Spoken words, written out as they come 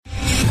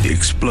The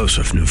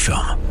explosive new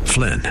film,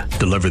 Flynn,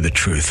 deliver the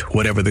truth,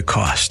 whatever the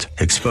cost,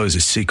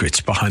 exposes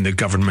secrets behind the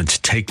government's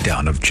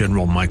takedown of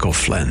General Michael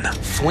Flynn.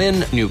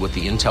 Flynn knew what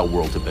the intel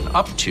world had been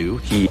up to.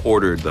 He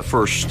ordered the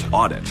first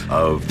audit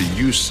of the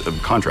use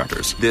of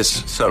contractors.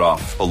 This set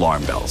off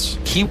alarm bells.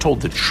 He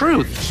told the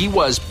truth. He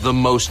was the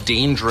most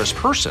dangerous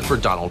person for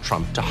Donald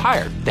Trump to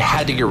hire. They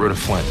had to get rid of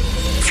Flynn.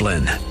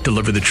 Flynn,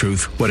 deliver the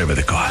truth, whatever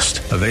the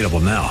cost. Available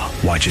now.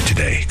 Watch it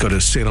today. Go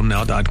to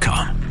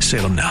salemnow.com.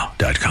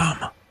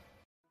 salemnow.com.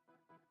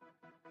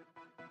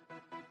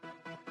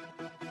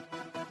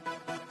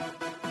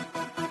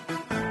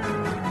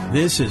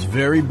 This is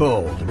Very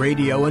Bold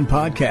Radio and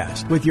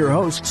Podcast with your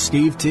host,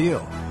 Steve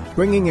Teal,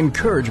 bringing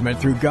encouragement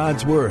through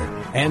God's Word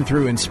and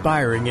through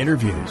inspiring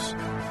interviews.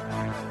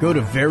 Go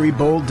to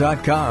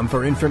verybold.com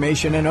for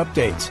information and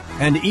updates,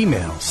 and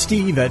email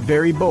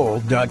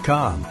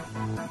steve@verybold.com.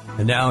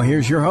 And now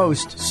here's your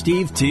host,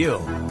 Steve Teal.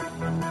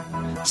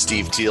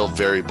 Steve Teal,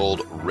 Very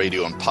Bold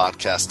Radio and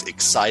Podcast,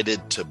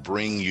 excited to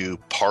bring you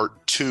part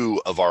 2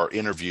 of our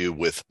interview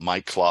with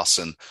Mike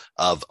Klassen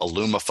of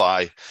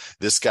Illumify.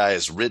 This guy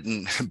has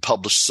written and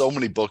published so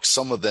many books,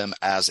 some of them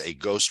as a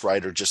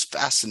ghostwriter, just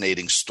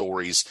fascinating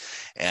stories,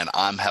 and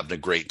I'm having a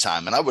great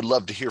time. And I would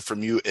love to hear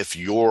from you if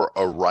you're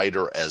a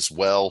writer as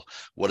well.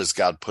 What has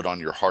God put on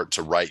your heart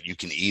to write? You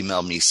can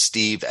email me,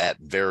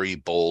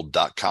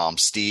 steve@verybold.com,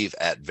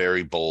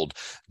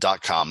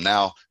 steve@verybold.com.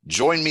 Now,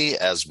 join me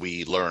as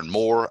we learn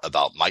more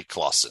about Mike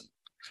Klassen.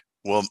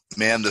 Well,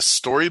 man, the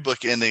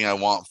storybook ending I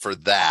want for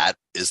that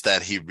is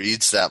that he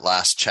reads that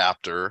last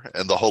chapter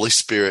and the Holy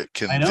Spirit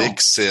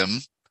convicts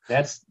him.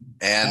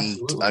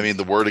 Absolutely. I mean,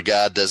 the word of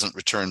God doesn't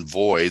return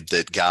void,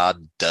 that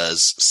God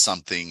does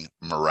something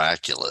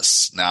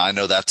miraculous. Now, I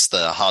know that's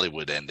the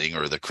Hollywood ending,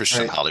 or the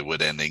Christian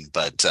Hollywood ending,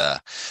 but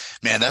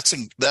man, that's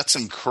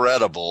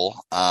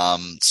incredible.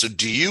 So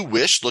do you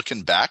wish,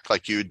 looking back,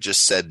 like you had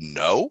just said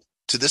no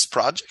to this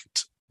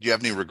project? Do you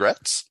have any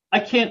regrets?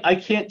 I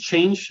can't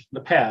change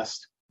the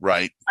past.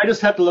 Right. I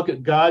just have to look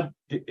at God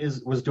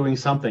was doing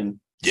something.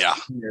 Yeah.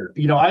 Here.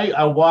 You know,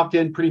 I walked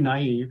in pretty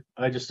naive.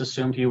 I just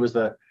assumed he was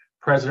the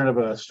president of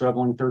a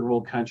struggling third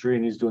world country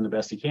and he's doing the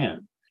best he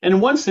can. And in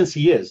one sense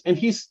he is. And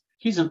he's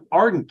an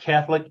ardent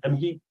Catholic. I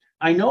mean,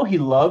 I know he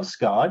loves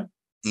God,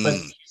 but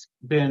he's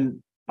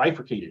been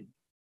bifurcated.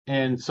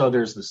 And so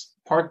there's this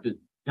part that,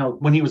 you know,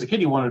 when he was a kid,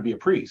 he wanted to be a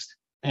priest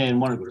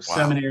and wanted to go to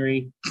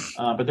seminary.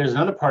 But there's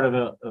another part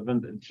of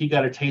him that he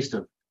got a taste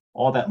of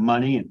all that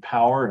money and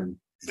power, and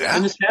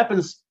this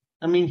happens,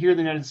 I mean, here in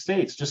the United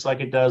States, just like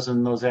it does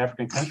in those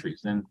African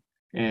countries. And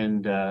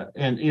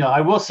you know,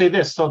 I will say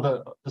this.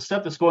 So the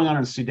stuff that's going on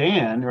in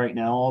Sudan right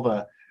now, all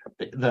the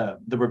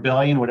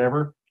rebellion,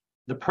 whatever,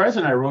 the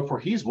president I wrote for,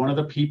 he's one of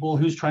the people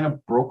who's trying to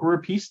broker a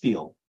peace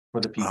deal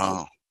for the people.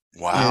 Oh,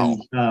 wow.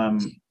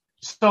 And,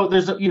 so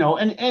there's, you know,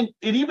 and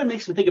it even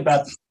makes me think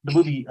about the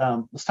movie.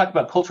 Let's talk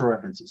about cultural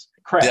references.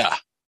 Crash. Yeah.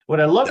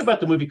 What I loved about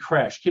the movie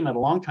Crash, came out a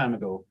long time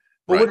ago,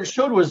 but what it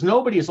showed was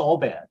nobody is all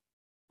bad.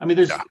 I mean,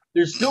 there's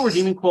still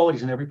redeeming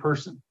qualities in every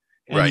person.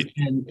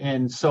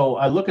 And so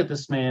I look at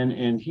this man,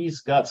 and he's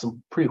got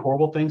some pretty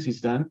horrible things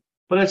he's done,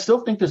 but I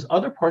still think there's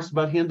other parts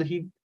about him that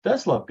he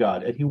does love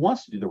God and he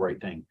wants to do the right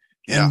thing.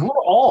 Yeah. And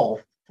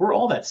we're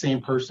all that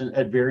same person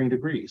at varying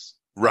degrees.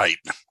 Right.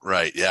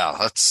 Yeah,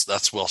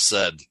 that's well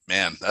said,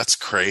 man. That's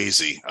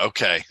crazy.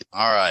 Okay.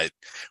 All right.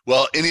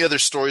 Well, any other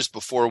stories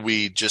before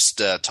we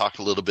just talk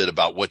a little bit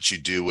about what you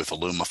do with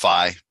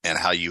Illumify and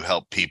how you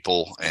help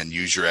people and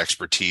use your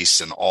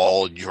expertise and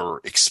all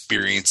your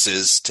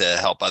experiences to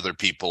help other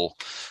people,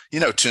 you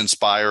know, to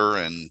inspire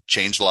and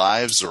change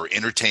lives or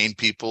entertain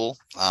people?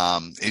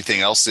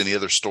 Anything else? Any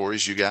other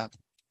stories you got?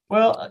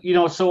 Well, you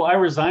know, so I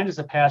resigned as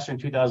a pastor in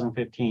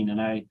 2015, and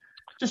I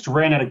just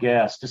ran out of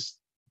gas.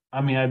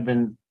 I've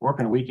been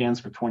working weekends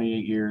for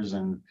 28 years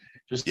and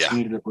just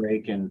needed a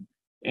break. And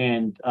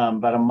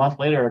about a month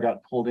later, I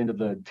got pulled into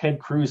the Ted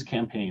Cruz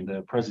campaign,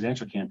 the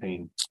presidential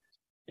campaign,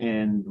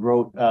 and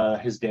wrote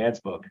his dad's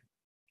book,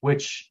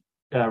 which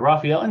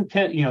Raphael and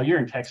Ted, you know, you're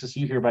in Texas,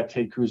 you hear about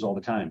Ted Cruz all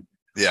the time.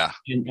 Yeah.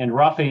 And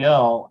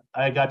Raphael,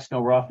 I got to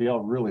know Raphael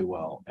really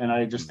well, and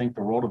I just think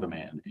the world of the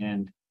man.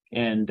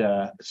 And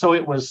so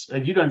it was,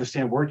 you'd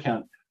understand word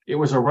count. It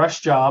was a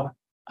rush job.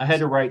 I had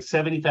to write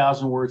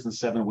 70,000 words in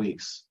 7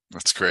 weeks.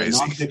 That's crazy.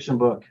 A nonfiction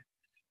book.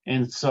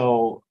 And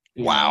so,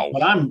 wow.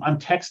 But I'm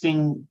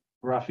texting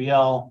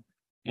Raphael,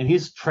 and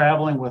he's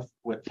traveling with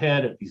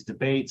Ted at these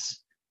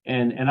debates,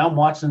 and I'm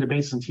watching the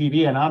debates on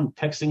TV, and I'm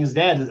texting his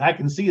dad. I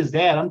can see his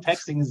dad. I'm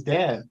texting his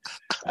dad.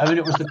 I mean,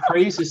 it was the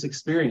craziest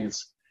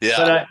experience.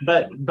 Yeah.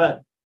 But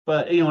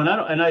you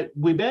know,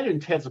 we met in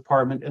Ted's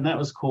apartment, and that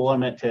was cool. I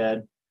met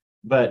Ted,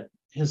 but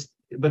his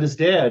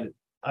dad,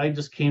 I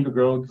just came to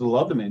grow to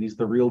love the man. He's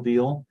the real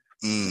deal.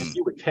 And he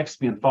would text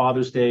me on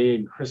Father's Day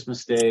and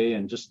Christmas Day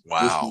and just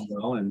wish me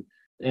well.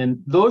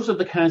 And those are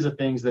the kinds of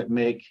things that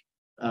make,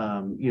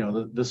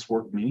 this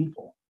work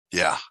meaningful.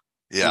 Yeah.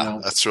 Yeah. You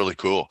know? That's really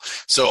cool.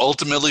 So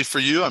ultimately for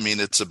you, I mean,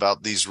 it's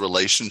about these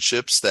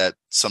relationships that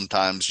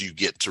sometimes you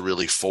get to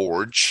really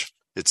forge,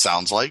 it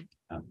sounds like.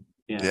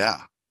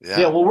 Yeah.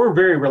 Yeah. Well, we're a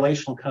very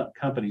relational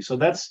company. So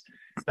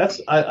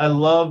I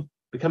love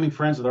becoming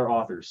friends with our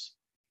authors.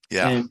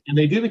 Yeah. And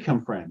they do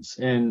become friends.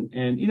 And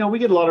we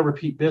get a lot of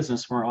repeat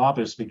business from our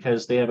authors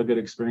because they have a good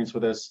experience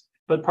with us,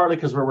 but partly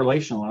because we're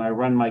relational. And I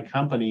run my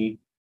company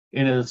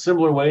in a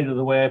similar way to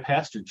the way I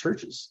pastored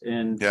churches.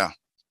 And,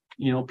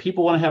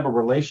 people want to have a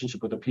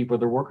relationship with the people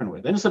they're working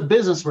with. And it's a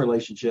business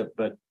relationship,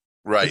 but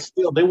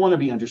still they want to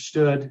be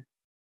understood.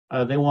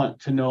 They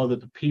want to know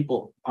that the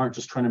people aren't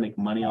just trying to make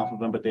money off of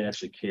them, but they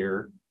actually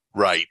care.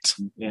 Right.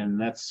 And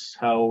that's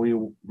how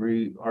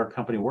our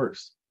company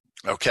works.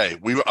 Okay.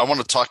 I want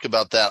to talk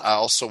about that. I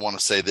also want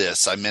to say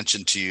this. I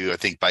mentioned to you, I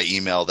think by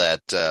email,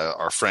 that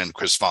our friend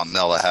Chris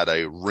Fontanella had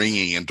a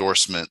ringing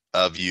endorsement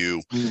of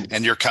you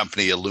and your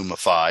company,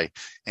 Illumify,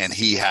 and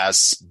he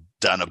has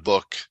done a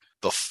book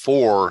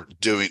before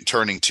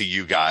turning to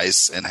you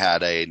guys and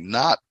had a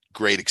not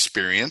great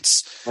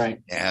experience.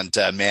 Right. And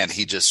man,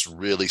 he just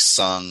really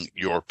sung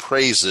your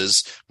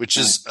praises, which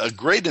is a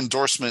great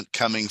endorsement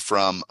coming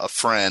from a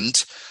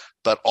friend.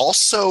 But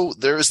also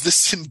there is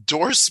this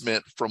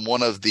endorsement from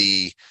one of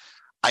the,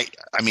 I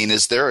mean,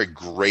 is there a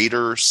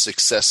greater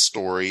success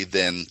story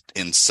than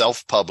in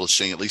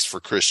self-publishing, at least for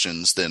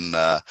Christians, than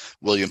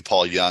William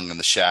Paul Young and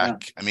the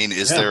Shack? Yeah. I mean,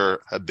 is there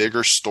a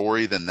bigger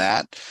story than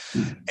that?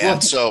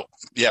 And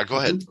go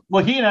ahead.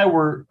 Well, he and I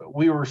were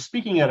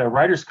speaking at a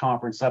writers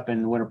conference up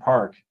in Winter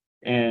Park,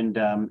 and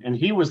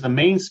he was the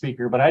main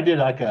speaker, but I did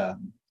like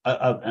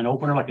an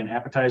opener, like an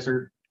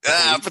appetizer.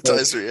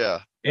 Yeah.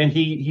 And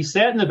he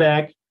sat in the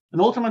back, and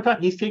the whole time I'm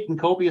talking, he's taking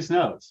copious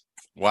notes.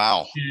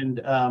 Wow. And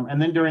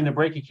then during the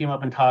break, he came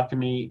up and talked to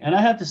me, and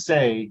I have to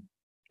say,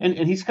 and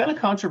he's kind of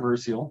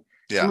controversial.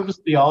 Yeah. Some of his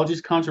theology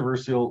is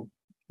controversial,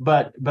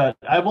 but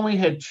I've only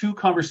had 2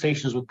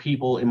 conversations with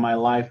people in my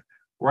life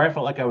where I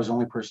felt like I was the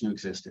only person who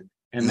existed.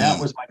 And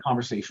that was my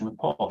conversation with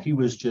Paul. He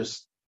was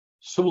just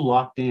so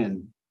locked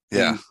in,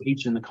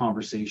 engaged in the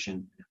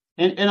conversation.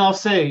 And I'll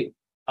say,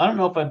 I don't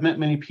know if I've met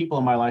many people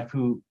in my life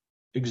who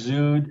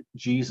exude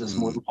Jesus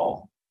more than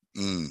Paul.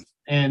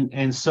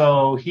 And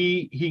so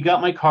he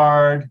got my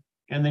card,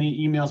 and then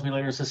he emails me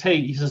later and says,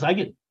 hey, he says, I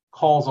get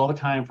calls all the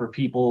time for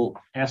people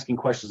asking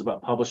questions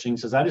about publishing. He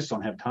says, I just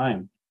don't have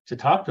time to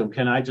talk to them.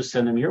 Can I just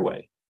send them your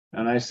way?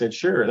 And I said,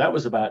 sure. That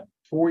was about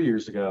 4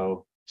 years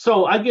ago.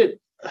 So I get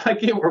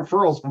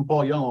referrals from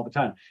Paul Young all the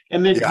time.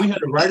 And then we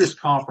had a writers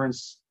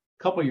conference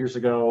a couple of years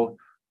ago,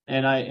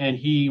 and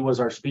he was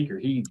our speaker.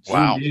 He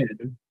zoomed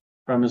in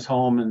from his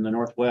home in the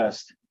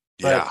Northwest.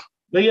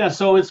 But yeah,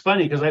 so it's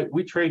funny because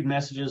we trade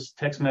messages,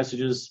 text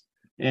messages,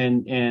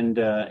 and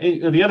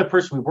the other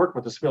person we worked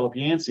with is Philip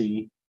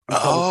Yancey.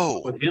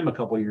 With him a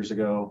couple of years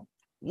ago.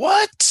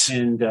 What?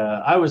 And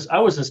I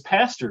was his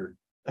pastor.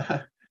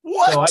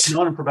 What? So I've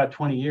known him for about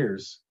 20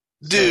 years.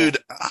 Dude,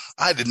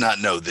 I did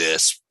not know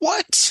this.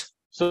 What?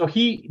 So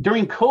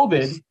during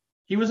COVID,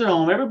 he was at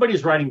home.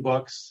 Everybody's writing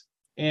books,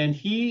 and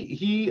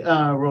he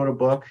wrote a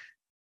book.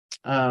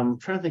 I'm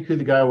trying to think who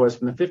the guy was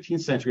from the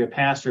 15th century, a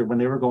pastor when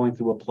they were going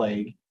through a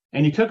plague.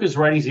 And he took his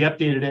writings, he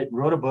updated it,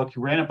 wrote a book. He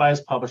ran it by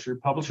his publisher.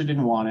 Publisher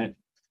didn't want it,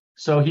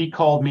 so he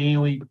called me.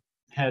 We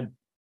had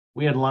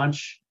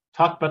lunch,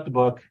 talked about the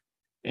book,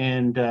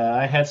 and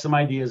I had some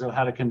ideas of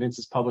how to convince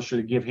his publisher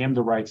to give him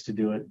the rights to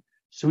do it.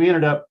 So we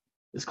ended up.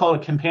 It's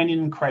called A Companion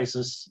in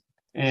Crisis,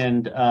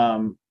 and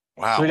so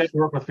we got to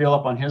work with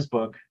Philip on his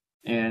book,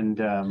 and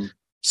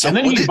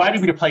then he invited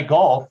me to play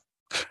golf,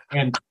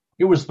 and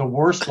it was the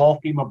worst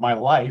golf game of my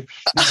life.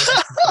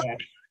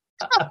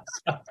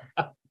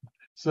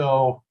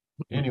 So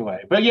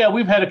anyway, but yeah,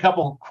 we've had a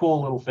couple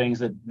cool little things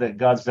that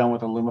God's done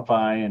with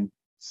Illumify, and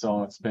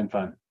so it's been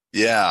fun.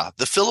 Yeah.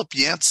 The Philip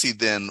Yancey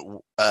then,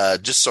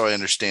 just so I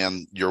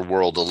understand your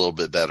world a little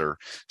bit better.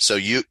 So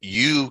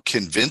you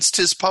convinced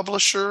his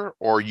publisher,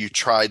 or you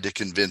tried to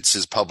convince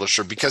his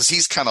publisher because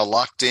he's kind of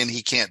locked in.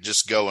 He can't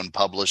just go and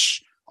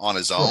publish on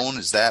his own.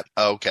 Is that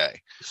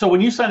okay? So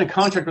when you sign a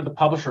contract with the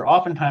publisher,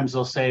 oftentimes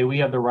they'll say, we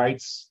have the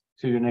rights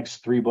to your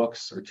next 3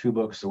 books or 2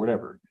 books or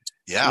whatever.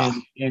 Yeah.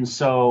 And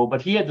so,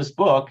 but he had this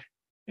book,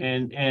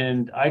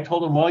 and I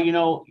told him,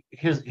 well,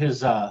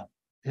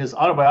 his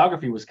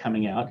autobiography was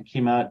coming out. It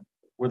came out,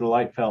 Where the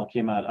Light Fell,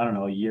 came out, I don't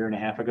know, a year and a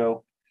half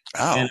ago.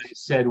 Oh. And I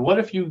said, what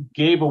if you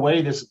gave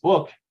away this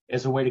book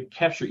as a way to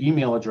capture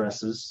email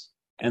addresses,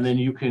 and then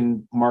you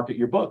can market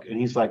your book? And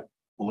he's like,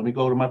 well, let me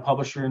go to my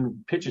publisher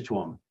and pitch it to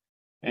him.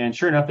 And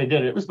sure enough, they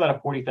did it. It was about a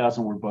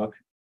 40,000 word book.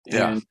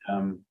 Yeah.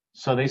 And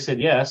so they said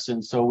yes.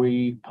 And so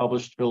we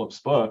published Philip's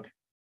book.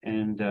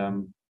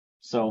 And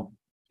so,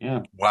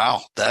 yeah.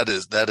 Wow. That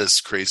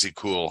is crazy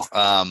cool.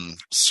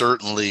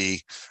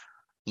 Certainly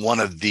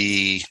one of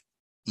the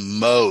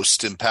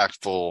most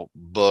impactful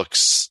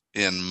books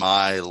in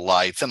my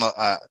life. And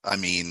I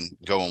mean,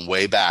 going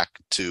way back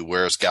to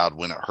Where's God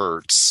When It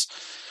Hurts,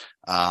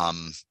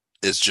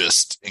 is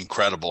just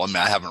incredible. I mean,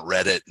 I haven't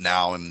read it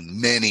now in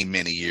many,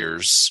 many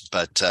years,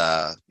 but,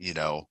 yeah,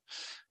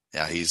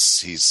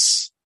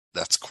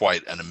 that's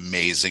quite an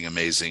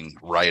amazing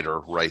writer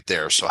right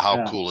there. So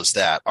how cool is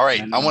that? All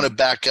right. I want to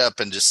back up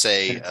and just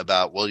say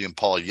about William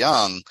Paul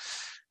Young.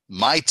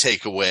 my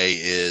takeaway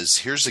is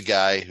here's a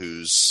guy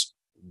who's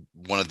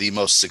one of the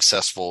most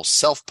successful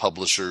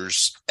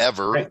self-publishers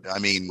ever. Right. I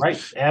mean,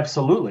 right.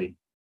 Absolutely.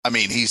 I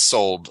mean, he's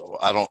sold,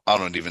 I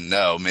don't even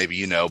know, maybe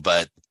you know,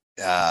 but,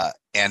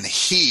 and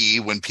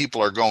when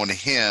people are going to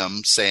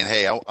him saying,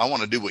 hey, I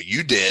want to do what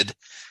you did.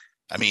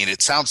 I mean,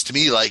 it sounds to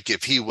me like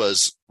if he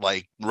was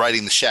like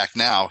writing the Shack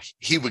Now,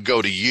 he would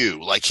go to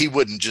you. Like he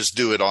wouldn't just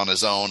do it on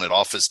his own at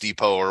Office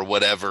Depot or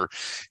whatever.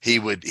 He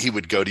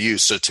would go to you.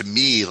 So to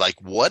me, like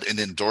what an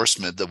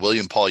endorsement that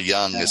William Paul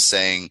Young is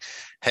saying,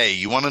 hey,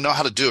 you want to know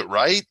how to do it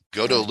right?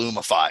 Go to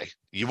Illumify.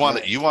 You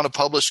want to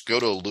publish? Go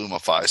to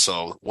Illumify.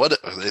 So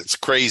it's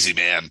crazy,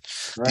 man.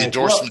 Right. The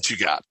endorsement you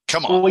got.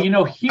 Come on.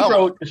 Well, he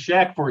wrote the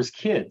Shack for his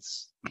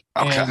kids.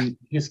 Okay. And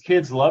his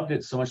kids loved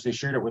it so much they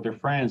shared it with their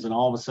friends, and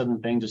all of a sudden the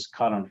thing just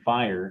caught on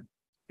fire.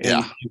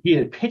 And he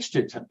had pitched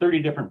it to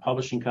 30 different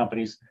publishing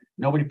companies.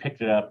 Nobody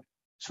picked it up.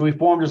 So he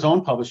formed his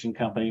own publishing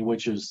company,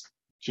 which is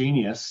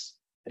genius.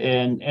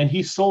 And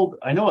he sold,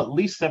 I know, at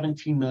least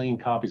 17 million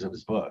copies of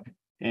his book.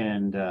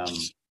 And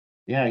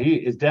he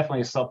is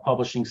definitely a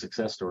self-publishing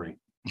success story.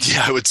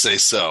 Yeah, I would say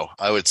so.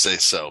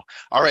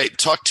 All right.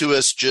 Talk to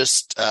us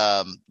just,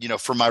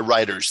 for my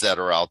writers that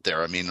are out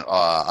there. I mean,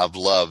 I've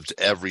loved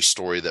every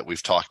story that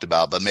we've talked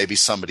about, but maybe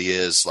somebody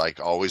is like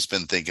always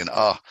been thinking,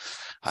 I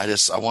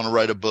want to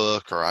write a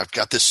book, or I've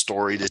got this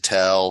story to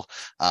tell.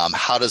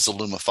 How does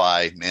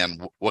Illumify,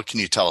 man, what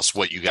can you tell us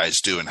what you guys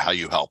do and how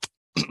you help?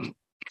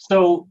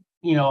 So,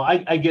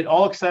 I get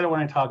all excited when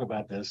I talk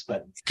about this,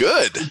 but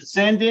good.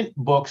 Transcendent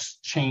books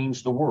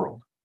change the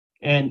world.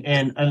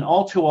 And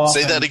all too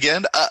often. Say that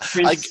again.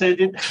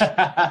 Transcendent.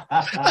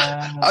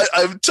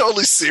 I'm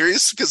totally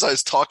serious because I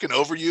was talking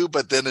over you,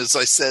 but then as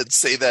I said,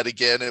 say that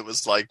again, it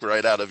was like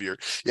right out of your,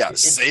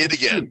 say it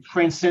again.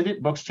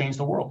 Transcendent books change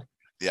the world.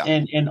 Yeah.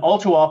 And all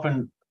too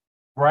often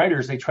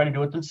writers, they try to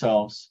do it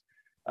themselves.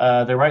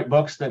 They write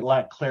books that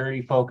lack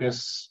clarity,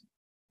 focus,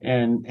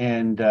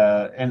 and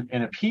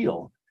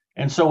appeal.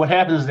 And so what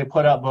happens is they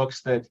put out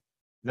books that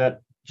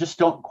just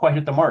don't quite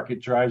hit the mark.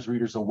 It drives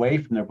readers away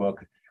from their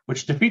book,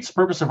 which defeats the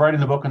purpose of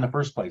writing the book in the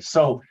first place.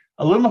 So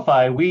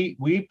Illumify,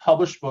 we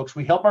publish books.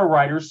 We help our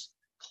writers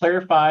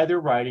clarify their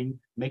writing,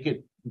 make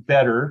it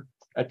better,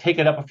 take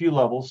it up a few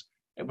levels.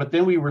 But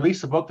then we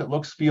release a book that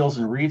looks, feels,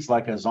 and reads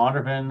like a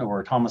Zondervan or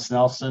a Thomas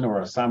Nelson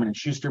or a Simon &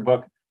 Schuster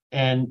book.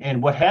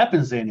 And what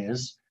happens then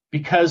is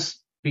because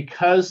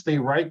they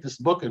write this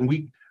book and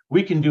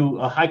we can do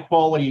a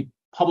high-quality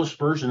published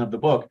version of the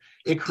book,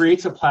 it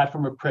creates a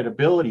platform of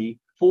credibility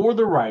for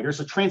the writer.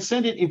 So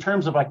transcendent in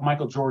terms of like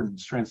Michael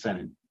Jordan's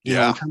transcendent.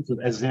 In terms of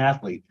as an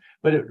athlete,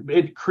 but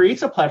it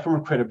creates a platform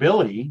of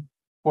credibility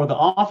for the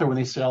author when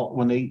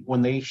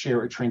they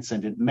share a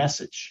transcendent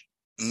message.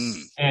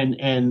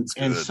 And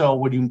so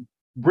when you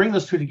bring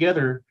those two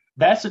together,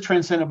 that's a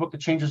transcendent book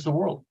that changes the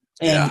world.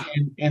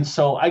 And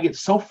so I get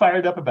so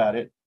fired up about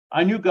it.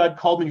 I knew God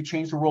called me to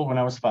change the world when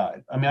I was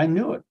 5. I mean, I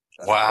knew it.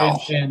 Wow.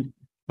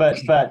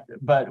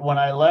 But when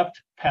I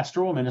left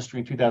pastoral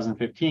ministry in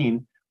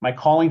 2015, my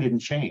calling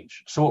didn't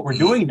change. So what we're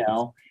doing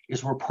now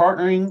is we're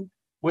partnering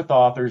with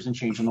authors and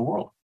changing the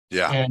world.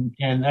 Yeah. And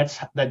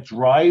that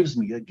drives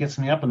me, that gets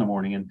me up in the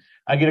morning, and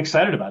I get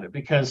excited about it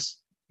because,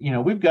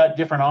 we've got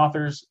different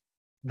authors.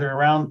 They're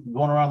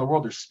going around the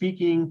world. They're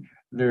speaking,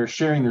 they're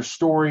sharing their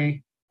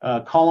story.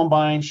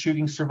 Columbine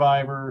shooting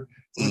survivor.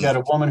 We've got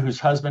a woman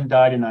whose husband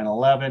died in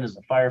 9/11 as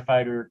a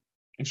firefighter,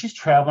 and she's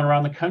traveling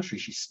around the country.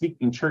 She's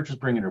speaking in churches,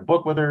 bringing her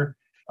book with her.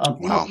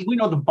 Wow. We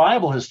know the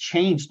Bible has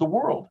changed the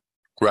world.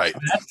 Right. I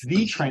mean, that's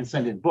the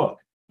transcendent book.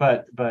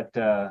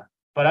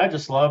 But I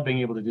just love being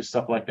able to do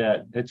stuff like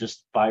that. It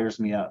just fires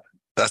me up.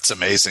 That's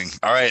amazing.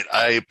 All right.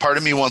 Part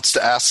of me wants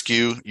to ask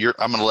you,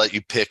 I'm going to let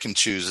you pick and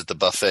choose at the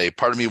buffet.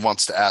 Part of me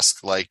wants to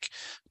ask,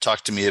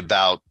 talk to me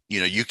about,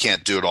 you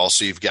can't do it all,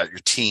 so you've got your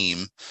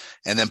team.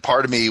 And then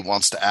part of me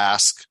wants to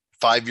ask,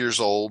 5 years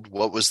old,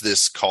 what was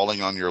this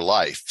calling on your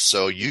life?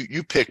 So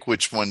you pick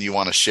which one you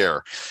want to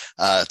share.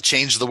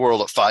 Change the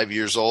world at 5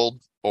 years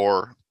old,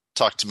 or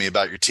talk to me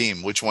about your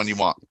team. Which one you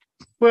want?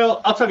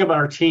 Well, I'll talk about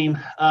our team.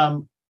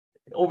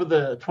 Over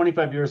the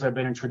 25 years I've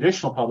been in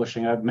traditional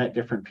publishing, I've met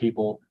different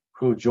people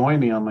who joined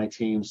me on my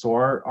team. So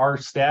our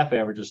staff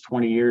averages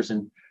 20 years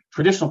in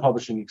traditional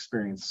publishing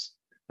experience.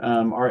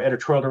 Our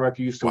editorial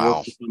director used to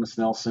work with Thomas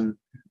Nelson.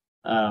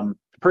 The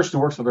person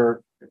who works with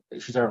her,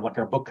 she's our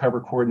book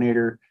cover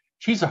coordinator.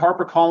 She's a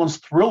HarperCollins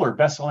thriller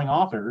bestselling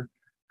author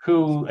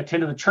who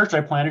attended the church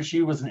I planted.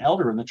 She was an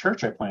elder in the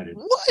church I planted.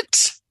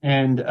 What?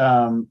 And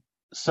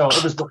so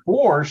it was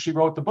before she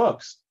wrote her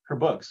books for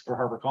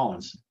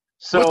HarperCollins.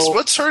 So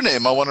what's her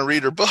name? I want to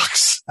read her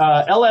books.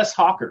 L.S.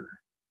 Hawker.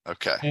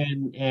 Okay.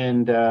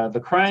 And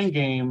The Crying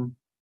Game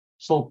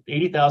sold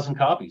 80,000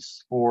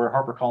 copies for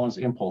HarperCollins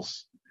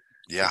Impulse.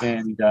 Yeah.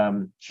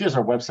 And she has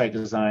our website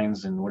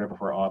designs and whatever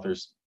for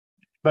authors.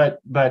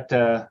 But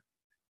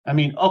I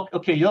mean,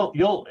 okay,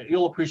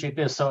 you'll appreciate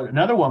this. So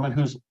another woman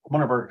who's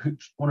one of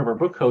our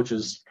book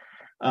coaches,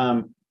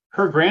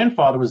 her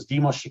grandfather was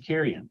Demos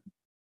Shakarian.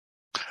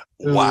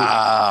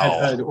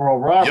 Wow. Oral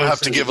Roberts. You'll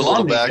have to give a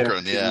little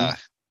background. Yeah.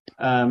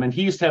 And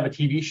he used to have a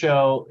TV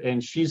show,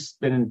 and she's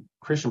been in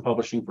Christian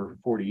publishing for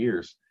 40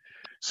 years.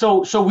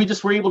 So we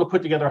just were able to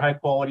put together a high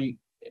quality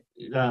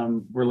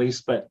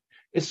release, but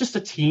it's just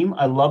a team.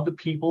 I love the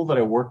people that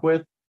I work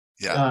with.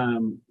 Yeah.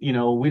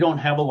 We don't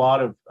have a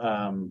lot of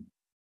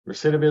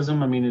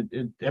recidivism. I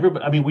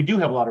mean, we do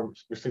have a lot of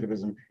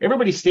recidivism.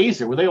 Everybody stays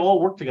there. Where they all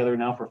work together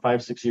now for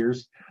 5-6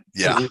 years.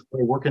 Yeah.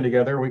 We're working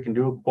together. We can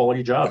do a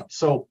quality job.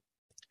 So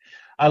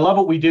I love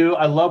what we do.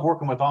 I love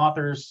working with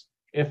authors.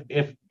 If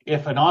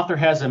an author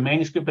has a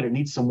manuscript but it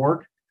needs some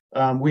work,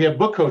 we have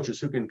book coaches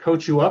who can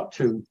coach you up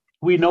to.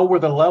 We know where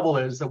the level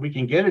is that we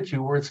can get it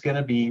to where it's going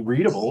to be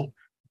readable.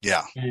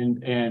 Yeah.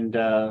 And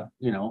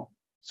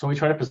so we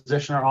try to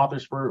position our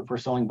authors for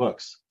selling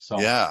books. So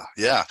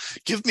yeah.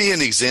 Give me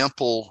an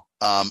example.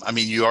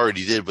 You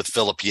already did with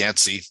Philip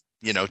Yancey,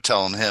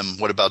 telling him,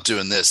 what about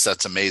doing this?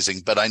 That's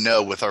amazing. But I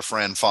know with our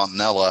friend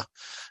Fontanella,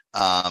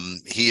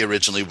 he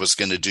originally was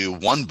going to do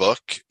one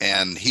book,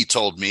 and he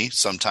told me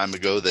some time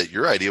ago that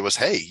your idea was,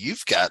 hey,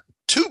 you've got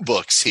 2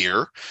 books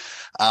here,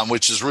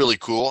 which is really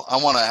cool. I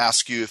want to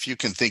ask you if you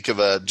can think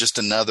of just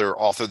another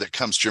author that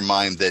comes to your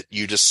mind that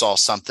you just saw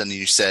something and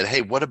you said,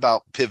 hey, what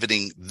about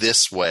pivoting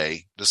this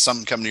way? Does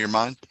something come to your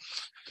mind?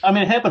 I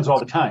mean, it happens all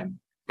the time.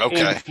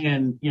 Okay.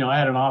 And I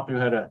had an author who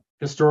had a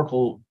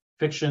historical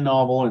fiction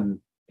novel, and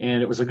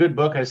it was a good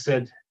book. I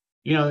said,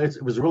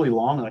 it was really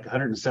long, like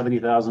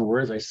 170,000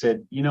 words. I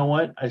said, you know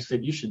what? I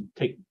said, you should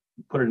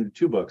put it into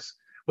 2 books.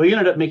 Well, he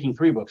ended up making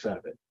 3 books out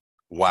of it.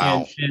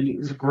 Wow. And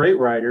he's a great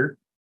writer.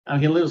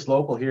 He lives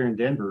local here in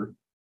Denver,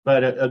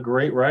 but a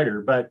great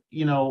writer. But,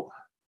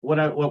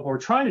 what we're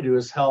trying to do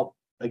is help,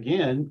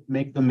 again,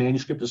 make the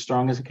manuscript as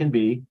strong as it can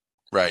be.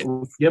 Right.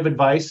 Give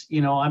advice. I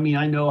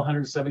know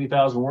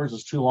 170,000 words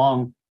is too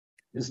long.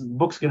 This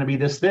book's going to be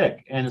this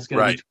thick, and it's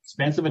going to be too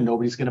expensive, and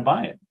nobody's going to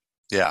buy it.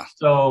 Yeah.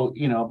 So,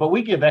 but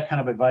we give that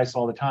kind of advice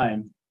all the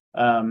time.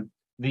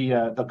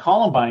 The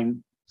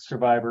Columbine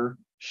survivor,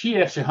 she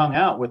actually hung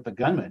out with the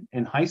gunman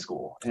in high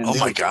school. And oh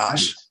my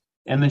gosh. Friends.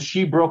 And then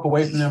she broke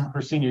away from them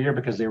her senior year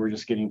because they were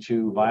just getting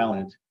too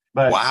violent.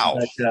 But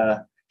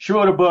she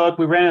wrote a book.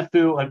 We ran it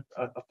through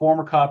a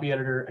former copy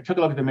editor. I took a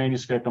look at the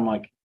manuscript. I'm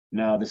like,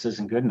 no, this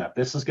isn't good enough.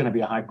 This is going to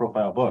be a high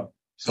profile book.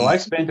 So I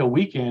spent a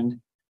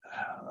weekend,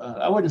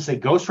 I wouldn't say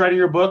ghostwriting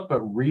her book, but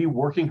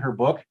reworking her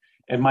book.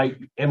 And my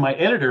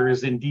editor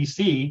is in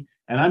DC,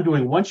 and I'm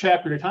doing 1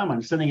 chapter at a time.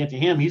 I'm sending it to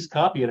him. He's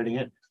copy editing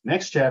it.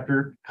 Next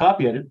chapter,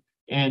 copy edit,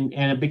 and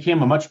it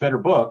became a much better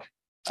book.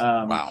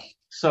 Wow.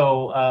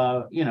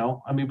 So,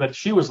 but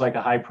she was like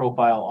a high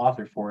profile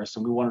author for us,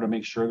 and we wanted to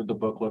make sure that the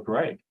book looked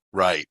right.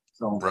 Right.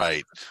 So,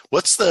 right.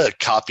 What's the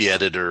copy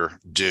editor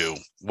do?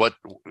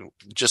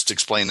 Just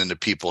explaining to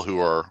people who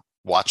are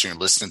watching or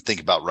listening,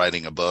 think about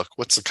writing a book.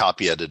 What's the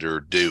copy editor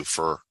do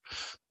for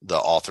the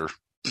author?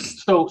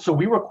 So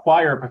we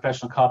require a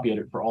professional copy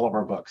editor for all of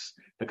our books.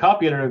 The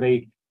copy editor,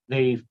 they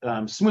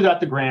smooth out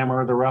the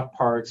grammar, the rough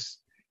parts.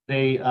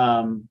 They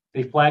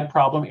flag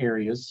problem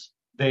areas.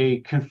 They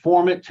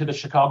conform it to the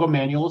Chicago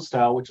Manual of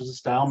Style, which is a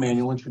style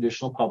manual in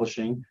traditional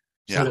publishing.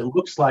 So that it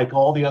looks like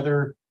all the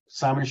other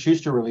Simon &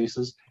 Schuster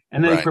releases.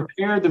 And then they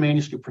prepare the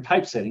manuscript for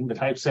typesetting. The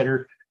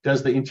typesetter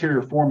does the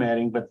interior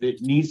formatting, but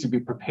it needs to be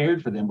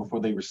prepared for them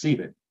before they receive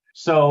it.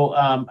 So,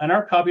 and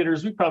our copy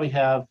editors, we probably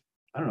have,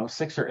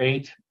 6 or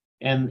 8.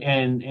 And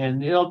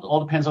it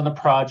all depends on the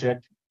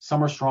project.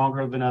 Some are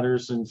stronger than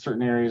others in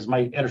certain areas.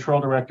 My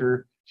editorial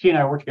director, he and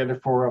I work together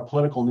for a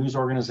political news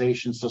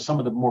organization. So some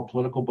of the more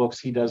political books,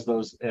 he does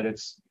those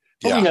edits.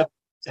 But we have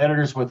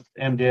editors with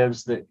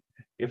MDivs that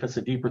if it's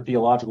a deeper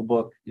theological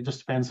book, it just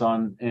depends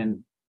on.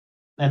 And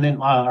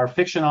then our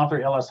fiction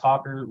author,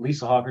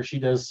 Lisa Hawker, she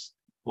does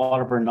a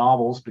lot of her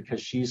novels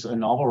because she's a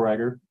novel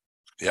writer.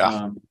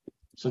 Yeah.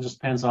 So it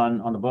just depends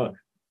on the book.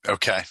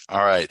 Okay.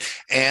 All right.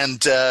 And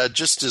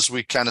just as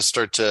we kind of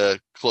start to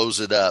close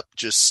it up,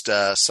 just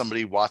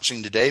somebody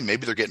watching today,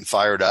 maybe they're getting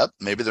fired up,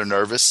 maybe they're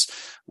nervous.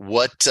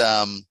 What's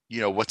kind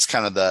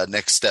of the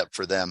next step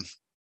for them?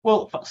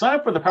 Well, sign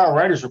up for the Power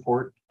Writers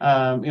Report.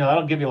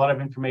 That'll give you a lot of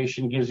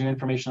information, gives you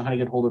information on how to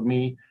get hold of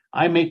me.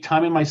 I make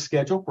time in my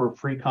schedule for a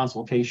free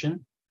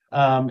consultation.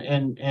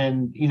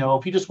 And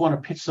if you just want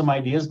to pitch some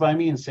ideas by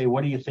me and say,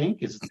 what do you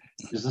think? Is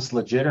this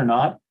legit or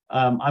not?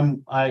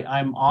 I'm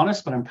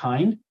honest, but I'm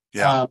kind.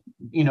 Yeah.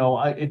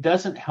 It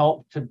doesn't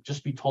help to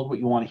just be told what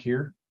you want to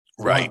hear.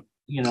 Right.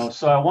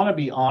 So I want to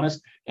be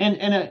honest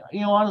and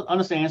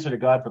honestly answer to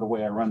God for the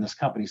way I run this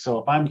company. So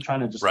if I'm trying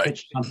to just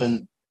pitch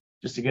something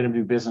just to get him to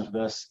do business with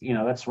us,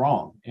 that's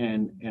wrong.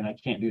 And I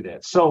can't do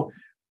that. So,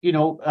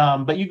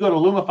 but you go to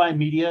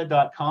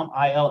lumifymedia.com,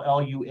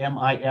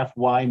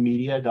 ILLUMIFY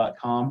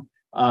media.com.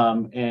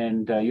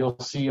 And you'll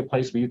see a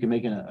place where you can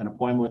make an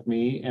appointment with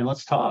me and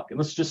let's talk. And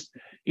let's just,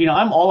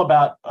 I'm all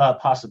about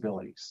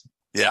possibilities.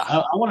 Yeah.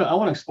 I want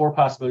to explore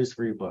possibilities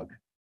for your book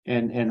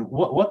and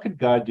what could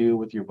God do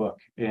with your book?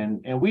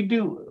 And we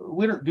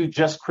don't do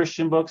just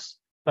Christian books,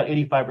 about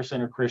 85%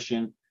 are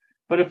Christian.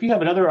 But if you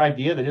have another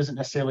idea that isn't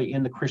necessarily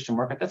in the Christian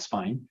market, that's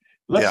fine.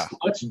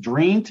 Let's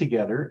dream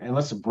together and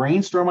let's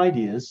brainstorm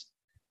ideas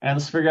and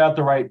let's figure out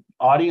the right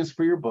audience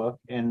for your book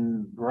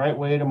and the right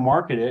way to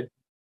market it,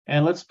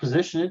 and let's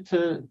position it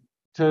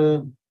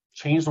to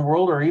change the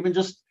world, or even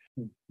just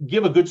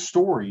give a good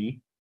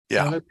story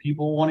that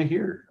people want to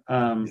hear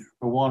or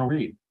want to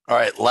read. All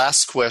right,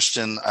 last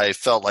question. I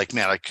felt like,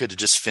 man, I could have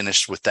just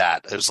finished with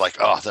that. It was like,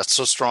 oh, that's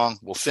so strong.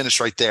 We'll finish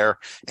right there.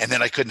 And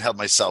then I couldn't help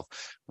myself.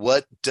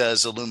 What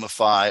does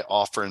Illumify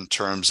offer in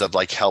terms of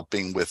like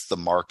helping with the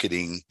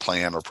marketing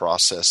plan or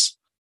process?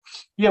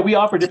 Yeah, we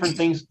offer different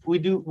things. We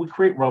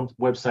create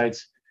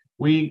websites.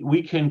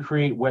 We can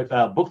create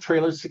book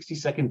trailers,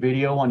 60-second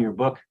video on your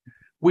book.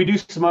 We do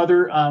some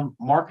other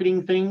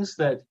marketing things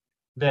that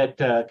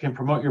can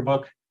promote your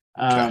book.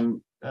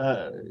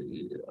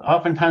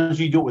 Oftentimes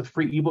you do it with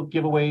free ebook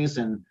giveaways,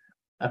 and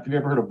if you've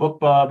ever heard of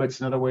BookBub, it's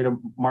another way to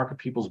market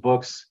people's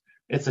books.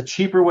 It's a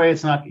cheaper way.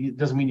 It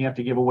doesn't mean you have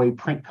to give away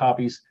print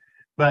copies,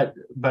 but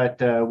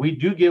we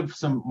do give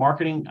some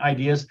marketing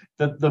ideas.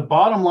 The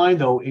bottom line,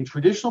 though, in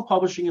traditional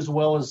publishing as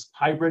well as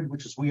hybrid,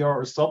 which is we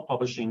are, or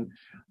self-publishing,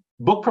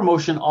 book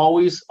promotion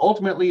always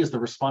ultimately is the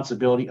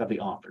responsibility of the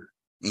author.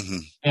 Mm-hmm.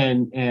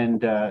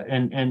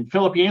 And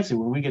Philip Yancey,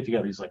 when we get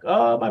together, he's like,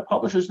 "Oh, my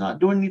publisher's not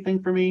doing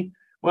anything for me."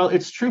 Well,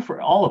 it's true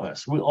for all of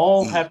us. We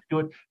all have to do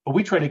it, but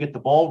we try to get the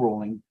ball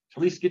rolling to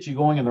at least get you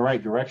going in the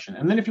right direction.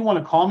 And then if you want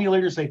to call me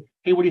later and say,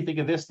 "Hey, what do you think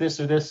of this,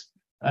 or this?"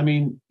 I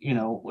mean,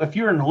 if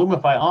you're an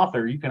Illumify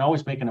author, you can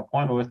always make an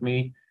appointment with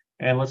me,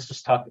 and let's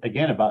just talk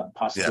again about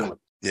possibilities.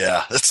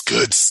 Yeah, that's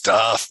good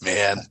stuff,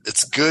 man.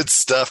 It's good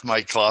stuff,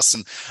 Mike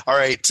Klassen. All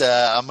right,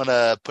 I'm going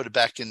to put it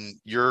back in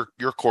your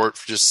court.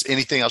 Just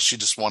anything else you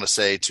just want to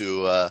say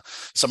to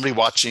somebody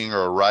watching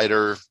or a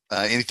writer,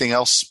 anything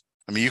else?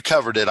 I mean, you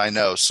covered it, I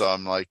know. So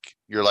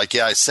you're like,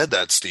 yeah, I said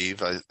that,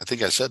 Steve. I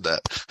think I said that.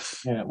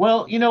 Yeah.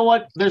 Well, you know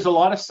what? There's a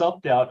lot of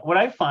self-doubt. What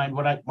I find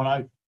when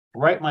I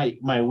write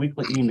my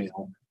weekly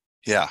email,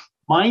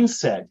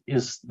 mindset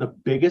is the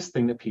biggest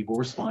thing that people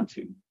respond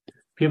to.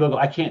 People go,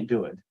 "I can't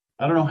do it.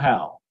 I don't know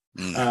how.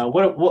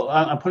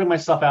 I'm putting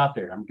myself out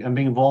there. I'm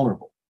being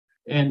vulnerable."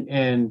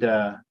 And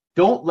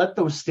don't let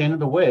those stand in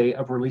the way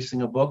of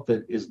releasing a book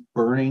that is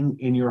burning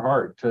in your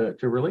heart to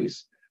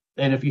release.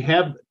 And if you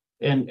have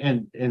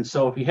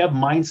so if you have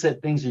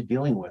mindset things you're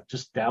dealing with,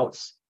 just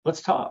doubts,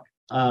 let's talk.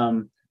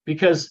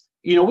 Because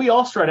we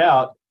all start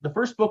out. The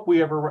first book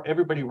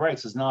everybody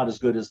writes is not as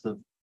good as the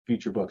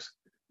future books.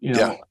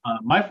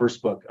 My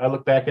first book, I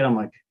look back at it, I'm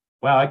like,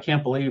 wow, I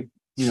can't believe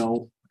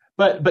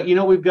But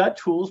we've got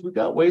tools, we've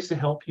got ways to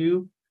help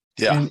you,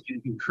 and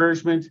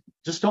encouragement.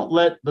 Just don't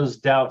let those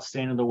doubts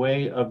stand in the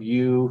way of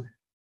you.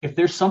 If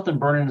there's something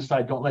burning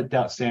inside, don't let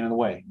doubt stand in the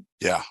way.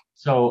 Yeah.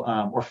 So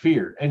or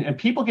fear, and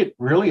people get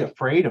really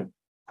afraid of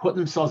putting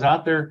themselves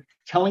out there,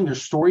 telling their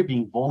story,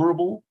 being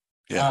vulnerable.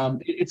 Yeah.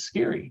 It's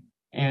scary,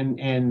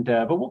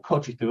 but we'll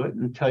coach you through it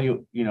and tell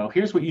you,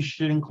 here's what you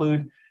should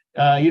include.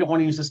 You don't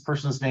want to use this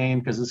person's name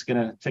because it's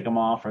going to tick them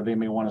off, or they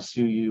may want to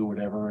sue you or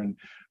whatever. And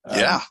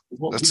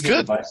that's good.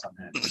 Advice on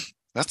that.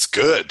 That's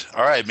good.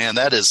 All right, man.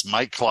 That is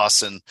Mike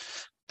Klassen,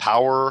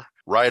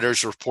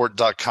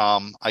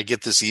 PowerWritersReport.com. I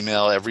get this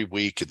email every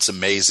week. It's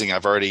amazing.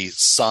 I've already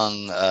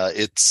sung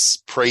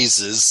its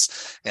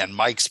praises and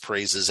Mike's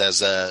praises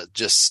as a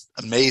just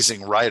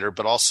amazing writer,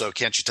 but also,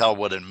 can't you tell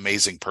what an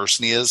amazing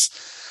person he is?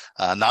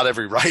 Not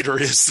every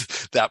writer is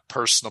that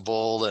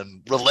personable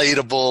and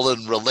relatable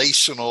and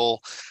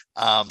relational.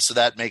 So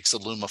that makes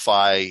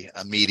Illumify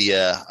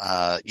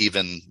Media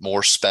even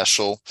more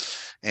special.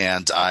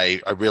 And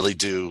I really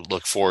do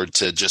look forward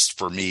to, just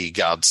for me,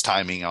 God's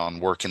timing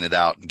on working it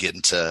out and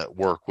getting to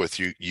work with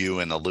you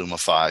and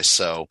Illumify.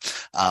 So,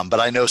 but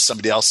I know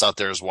somebody else out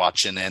there is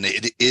watching, and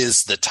it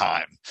is the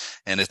time.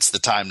 And it's the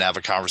time to have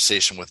a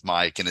conversation with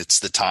Mike. And it's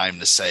the time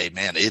to say,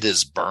 man, it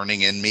is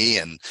burning in me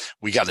and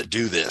we got to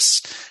do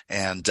this.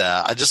 And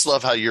I just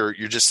love how you're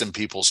just in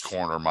people's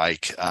corner,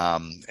 Mike.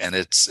 And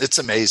it's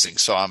amazing.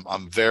 So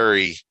I'm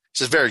very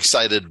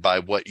excited by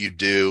what you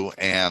do,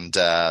 and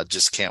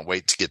just can't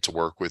wait to get to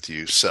work with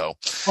you. So,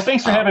 well,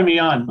 thanks for having me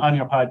on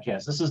your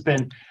podcast.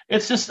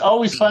 It's just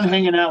always fun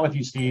hanging out with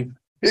you, Steve.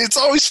 It's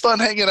always fun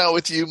hanging out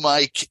with you,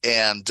 Mike.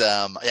 And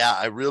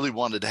I really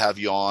wanted to have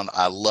you on.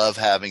 I love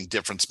having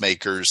difference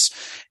makers,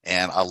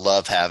 and I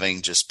love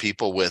having just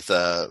people with,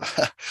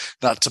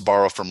 not to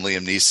borrow from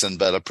Liam Neeson,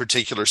 but a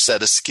particular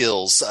set of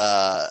skills.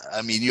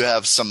 I mean, you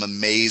have some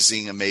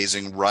amazing,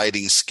 amazing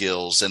writing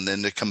skills, and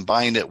then to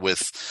combine it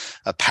with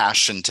a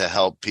passion to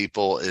help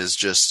people is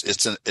just,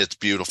 it's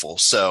beautiful.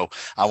 So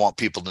I want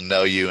people to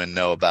know you and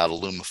know about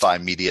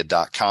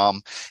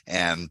illumifymedia.com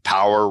and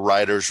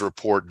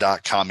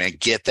PowerWritersReport.com, and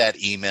get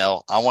that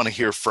email. I want to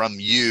hear from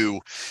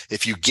you.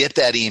 If you get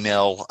that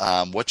email,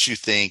 what you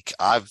think.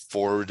 I've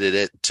forwarded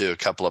it to a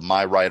couple couple of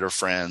my writer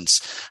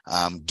friends.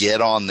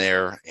 Get on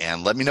there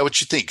and let me know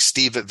what you think.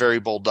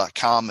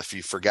 Steve@verybold.com. If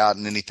you've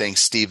forgotten anything,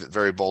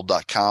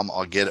 Steve@verybold.com.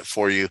 I'll get it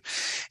for you.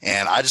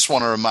 And I just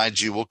want to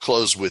remind you, we'll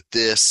close with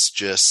this.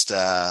 Just,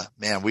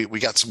 we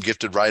got some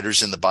gifted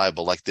writers in the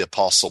Bible, like the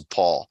Apostle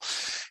Paul.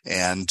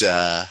 And,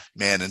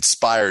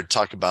 inspired,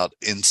 talk about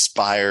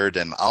inspired.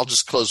 And I'll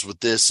just close with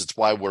this. It's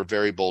why we're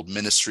Very Bold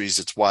Ministries.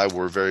 It's why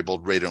we're Very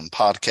Bold Radio and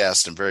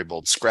Podcast and Very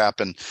Bold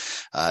Scrapping.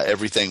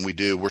 Everything we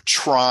do, we're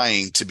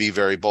trying to be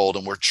very bold,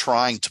 and we're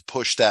trying to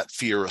push that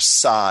fear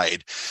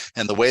aside.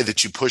 And the way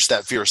that you push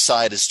that fear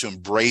aside is to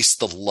embrace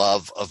the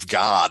love of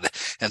God.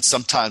 And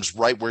sometimes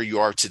right where you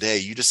are today,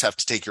 you just have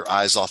to take your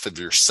eyes off of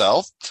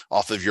yourself,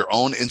 off of your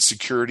own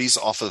insecurities,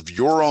 off of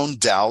your own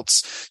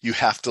doubts. You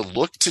have to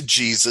look to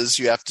Jesus.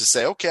 You have to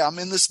say, okay, I'm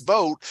in this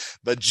boat,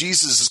 but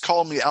Jesus has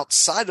called me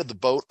outside of the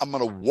boat. I'm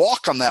going to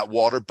walk on that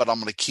water, but I'm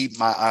going to keep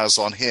my eyes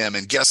on him.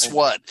 And guess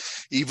what?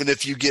 Even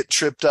if you get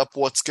tripped up,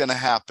 what's going to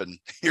happen?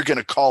 You're going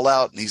to call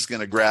out and he's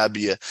going to grab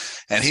you.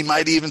 And he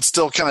might even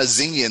still kind of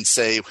zing you and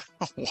say,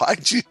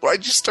 why'd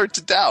you start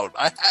to doubt?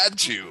 I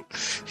had you.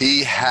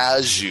 He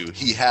has you.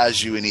 He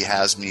has you and he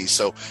has me.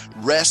 So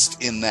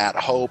rest in that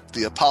hope.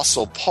 The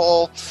Apostle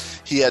Paul,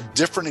 he had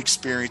different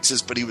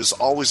experiences, but he was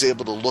always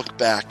able to look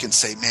back and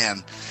say,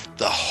 man,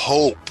 the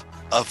hope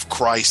of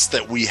Christ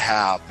that we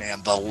have,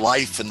 man, the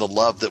life and the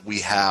love that we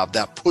have,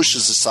 that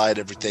pushes aside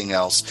everything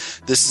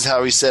else. This is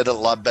how he said it a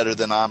lot better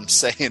than I'm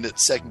saying it.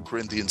 2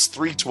 Corinthians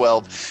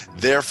 3:12.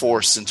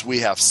 Therefore, since we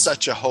have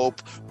such a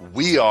hope,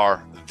 we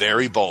are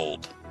very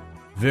bold.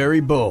 Very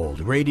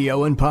Bold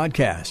Radio and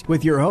Podcast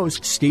with your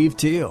host, Steve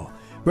Teal,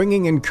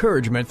 bringing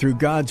encouragement through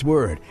God's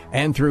Word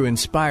and through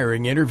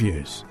inspiring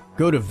interviews.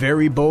 Go to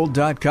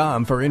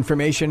verybold.com for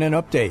information and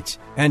updates,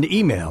 and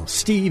email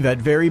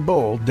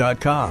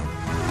steve@verybold.com.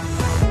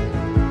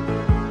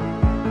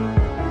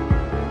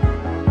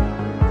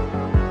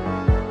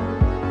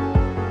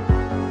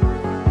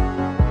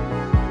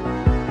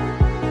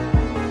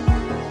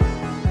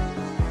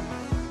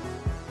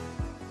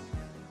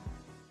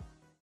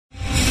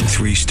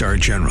 Three-star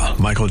General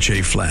Michael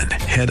J. Flynn,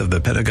 head of the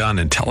Pentagon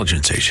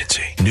Intelligence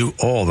Agency, knew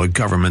all the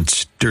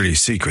government's dirty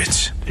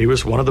secrets. He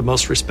was one of the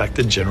most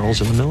respected generals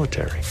in the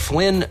military.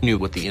 Flynn knew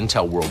what the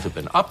intel world had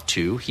been up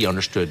to. He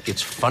understood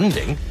its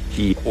funding.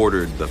 He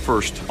ordered the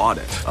first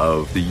audit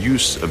of the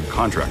use of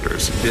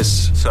contractors.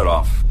 This set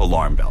off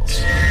alarm bells.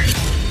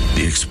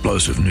 The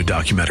explosive new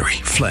documentary,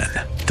 Flynn,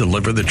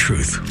 Deliver the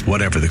Truth,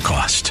 Whatever the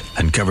Cost,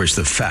 uncovers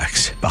the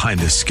facts behind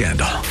this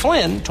scandal.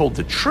 Flynn told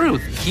the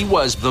truth. He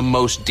was the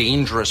most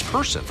dangerous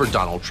person for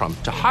Donald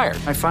Trump to hire.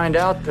 I find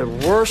out the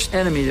worst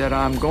enemy that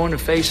I'm going to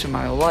face in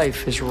my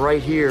life is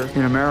right here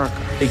in America.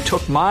 They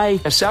took my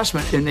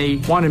assessment and they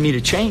wanted me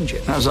to change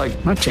it. And I was like,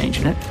 I'm not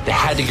changing it. They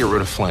had to get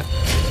rid of Flynn.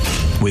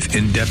 With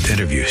in-depth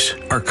interviews,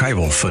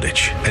 archival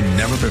footage, and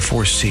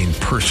never-before-seen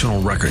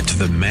personal records of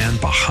the man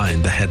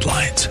behind the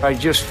headlines. I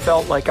just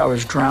felt like I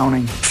was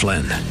drowning.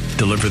 Flynn,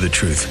 Deliver the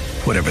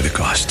Truth, Whatever the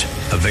Cost.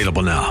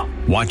 Available now.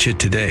 Watch it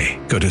today.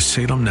 Go to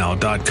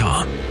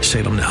salemnow.com.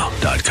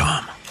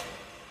 salemnow.com.